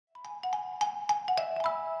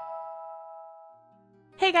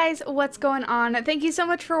Hey guys, what's going on? Thank you so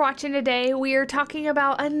much for watching today. We are talking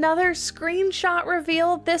about another screenshot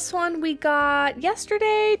reveal. This one we got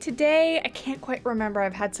yesterday, today, I can't quite remember.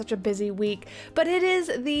 I've had such a busy week, but it is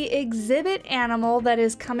the exhibit animal that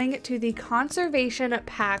is coming to the conservation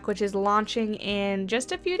pack, which is launching in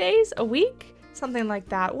just a few days, a week? Something like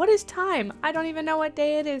that. What is time? I don't even know what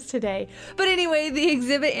day it is today. But anyway, the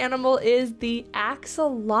exhibit animal is the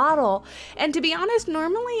axolotl. And to be honest,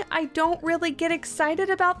 normally I don't really get excited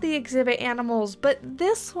about the exhibit animals, but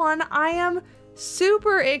this one I am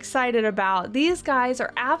super excited about. These guys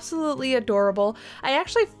are absolutely adorable. I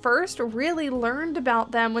actually first really learned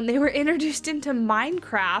about them when they were introduced into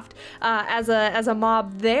Minecraft as a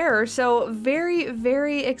mob there. So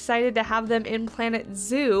very excited to have them in Planet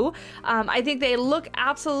Zoo. I think they look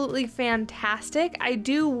absolutely fantastic. I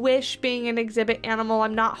do wish, being an exhibit animal,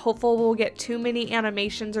 I'm not hopeful we'll get too many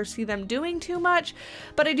animations or see them doing too much,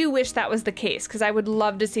 but I do wish that was the case because I would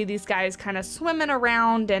love to see these guys kind of swimming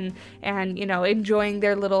around and you know, enjoying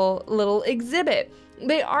their little exhibit.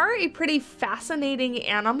 They are a pretty fascinating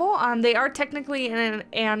animal. They are technically an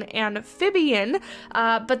amphibian,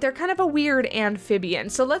 but they're kind of a weird amphibian.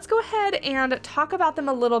 So let's go ahead and talk about them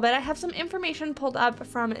a little bit. I have some information pulled up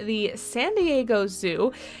from the San Diego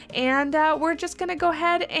Zoo, and we're just gonna go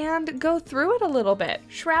ahead and go through it a little bit.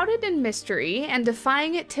 Shrouded in mystery and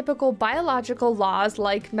defying typical biological laws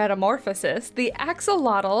like metamorphosis, the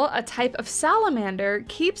axolotl, a type of salamander,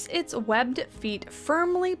 keeps its webbed feet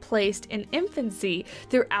firmly placed in infancy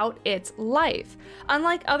throughout its life.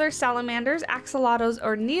 Unlike other salamanders, axolotls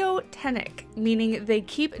are neotenic, meaning they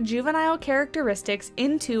keep juvenile characteristics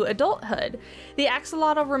into adulthood. The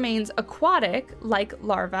axolotl remains aquatic, like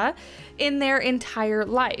larvae, in their entire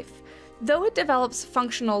life. Though it develops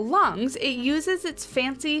functional lungs, it uses its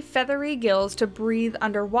fancy feathery gills to breathe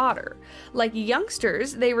underwater. Like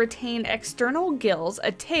youngsters, they retain external gills,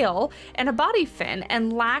 a tail, and a body fin,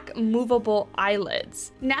 and lack movable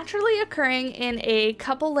eyelids. Naturally occurring in a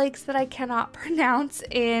couple lakes that I cannot pronounce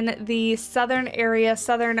in the southern area,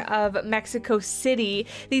 southern of Mexico City,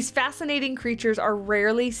 these fascinating creatures are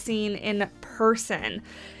rarely seen in person.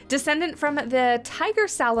 Descendant from the tiger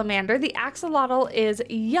salamander, the axolotl is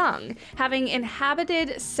young, having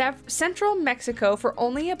inhabited central Mexico for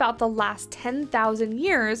only about the last 10,000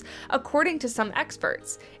 years, according to some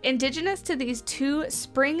experts. Indigenous to these two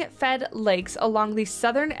spring-fed lakes along the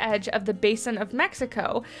southern edge of the basin of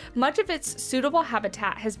Mexico, much of its suitable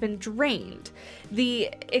habitat has been drained. The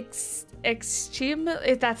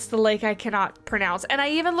that's the lake I cannot pronounce. And I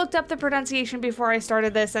even looked up the pronunciation before I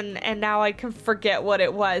started this, and now I can forget what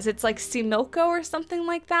it was. It's like Similco or something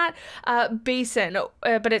like that. Basin,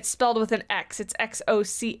 but it's spelled with an X. It's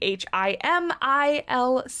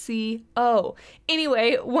Xochimilco.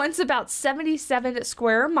 Anyway, once about 77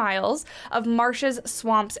 square miles of marshes,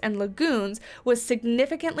 swamps, and lagoons was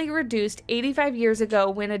significantly reduced 85 years ago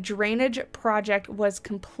when a drainage project was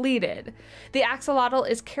completed. The axolotl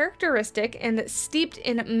is characteristic and steeped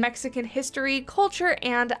in Mexican history, culture,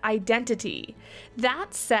 and identity.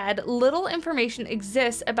 That said, little information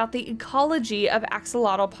exists about the ecology of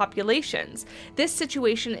axolotl populations. This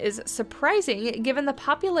situation is surprising given the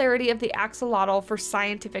popularity of the axolotl for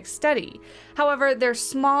scientific study. However, their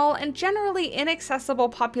small and generally inaccessible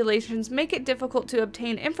populations make it difficult to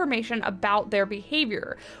obtain information about their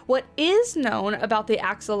behavior. What is known about the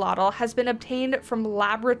axolotl has been obtained from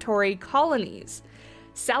laboratory colonies.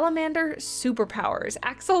 Salamander superpowers.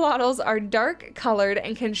 Axolotls are dark colored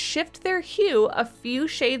and can shift their hue a few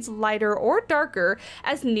shades lighter or darker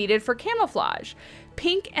as needed for camouflage.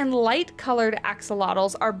 Pink and light-colored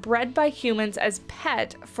axolotls are bred by humans as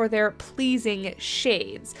pet for their pleasing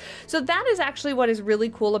shades. So that is actually what is really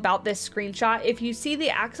cool about this screenshot. If you see the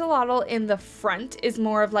axolotl in the front is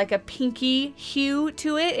more of like a pinky hue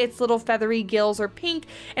to it. Its little feathery gills are pink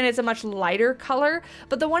and it's a much lighter color.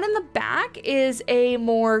 But the one in the back is a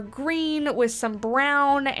more green with some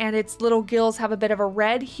brown, and its little gills have a bit of a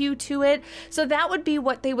red hue to it. So that would be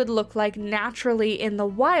what they would look like naturally in the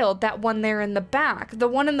wild, that one there in the back. The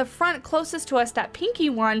one in the front closest to us, that pinky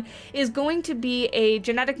one, is going to be a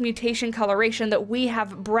genetic mutation coloration that we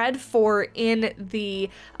have bred for in the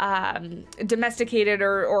domesticated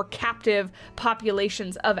or captive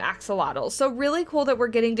populations of axolotls. So really cool that we're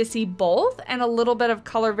getting to see both and a little bit of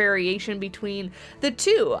color variation between the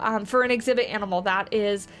two for an exhibit animal.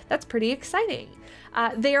 That's pretty exciting.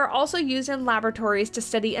 They are also used in laboratories to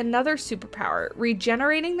study another superpower,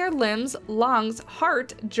 regenerating their limbs, lungs,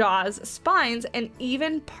 heart, jaws, spines, and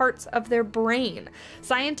even parts of their brain.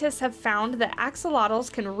 Scientists have found that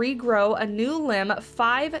axolotls can regrow a new limb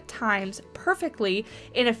 5 times perfectly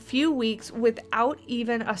in a few weeks without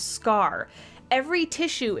even a scar. Every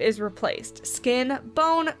tissue is replaced: skin,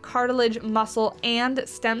 bone, cartilage, muscle, and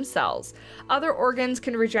stem cells. Other organs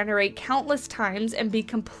can regenerate countless times and be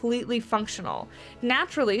completely functional.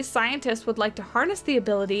 Naturally, scientists would like to harness the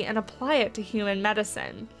ability and apply it to human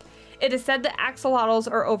medicine. It is said that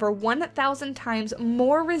axolotls are over 1,000 times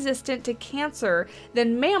more resistant to cancer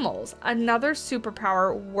than mammals, another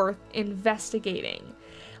superpower worth investigating.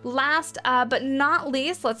 Last but not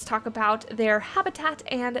least, let's talk about their habitat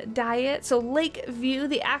and diet. So Lake View,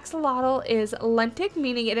 the axolotl is lentic,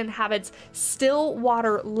 meaning it inhabits still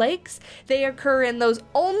water lakes. They occur in those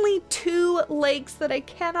only 2 lakes that I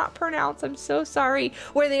cannot pronounce, I'm so sorry,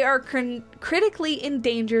 where they are critically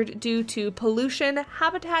endangered due to pollution,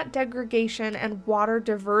 habitat degradation, and water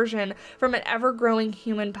diversion from an ever-growing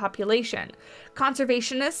human population.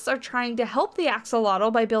 Conservationists are trying to help the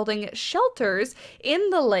axolotl by building shelters in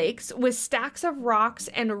the lakes with stacks of rocks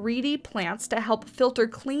and reedy plants to help filter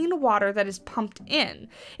clean water that is pumped in.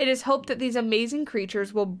 It is hoped that these amazing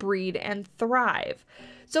creatures will breed and thrive.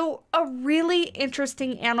 So a really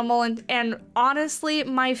interesting animal, and honestly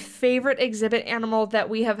my favorite exhibit animal that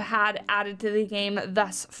we have had added to the game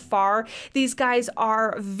thus far. These guys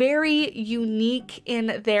are very unique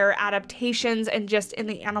in their adaptations and just in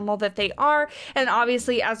the animal that they are, and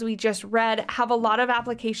obviously, as we just read, have a lot of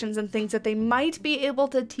applications and things that they might be able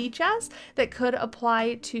to teach us that could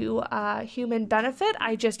apply to human benefit.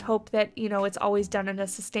 I just hope that, you know, it's always done in a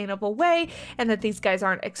sustainable way and that these guys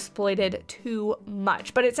aren't exploited too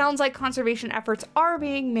much. But it sounds like conservation efforts are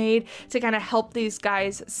being made to kind of help these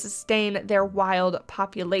guys sustain their wild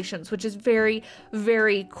populations, which is very,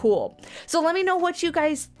 very cool. So let me know what you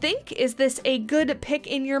guys think. Is this a good pick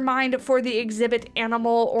in your mind for the exhibit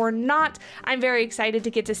animal or not? I'm very excited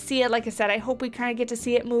to get to see it. Like I said, I hope we kind of get to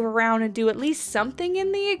see it move around and do at least something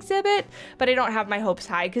in the exhibit, but I don't have my hopes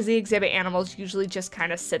high because the exhibit animals usually just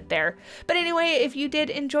kind of sit there. But anyway, if you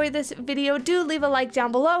did enjoy this video, do leave a like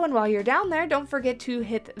down below, and while you're down there, don't forget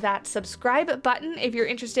to hit that subscribe button if you're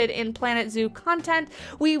interested in Planet Zoo content.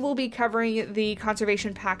 We will be covering the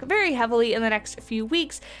conservation pack very heavily in the next few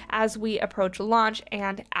weeks as we approach launch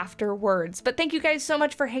and afterwards. But thank you guys so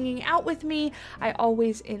much for hanging out with me. I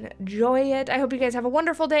always enjoy it. I hope you guys have a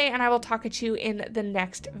wonderful day, and I will talk at you in the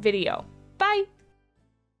next video. Bye!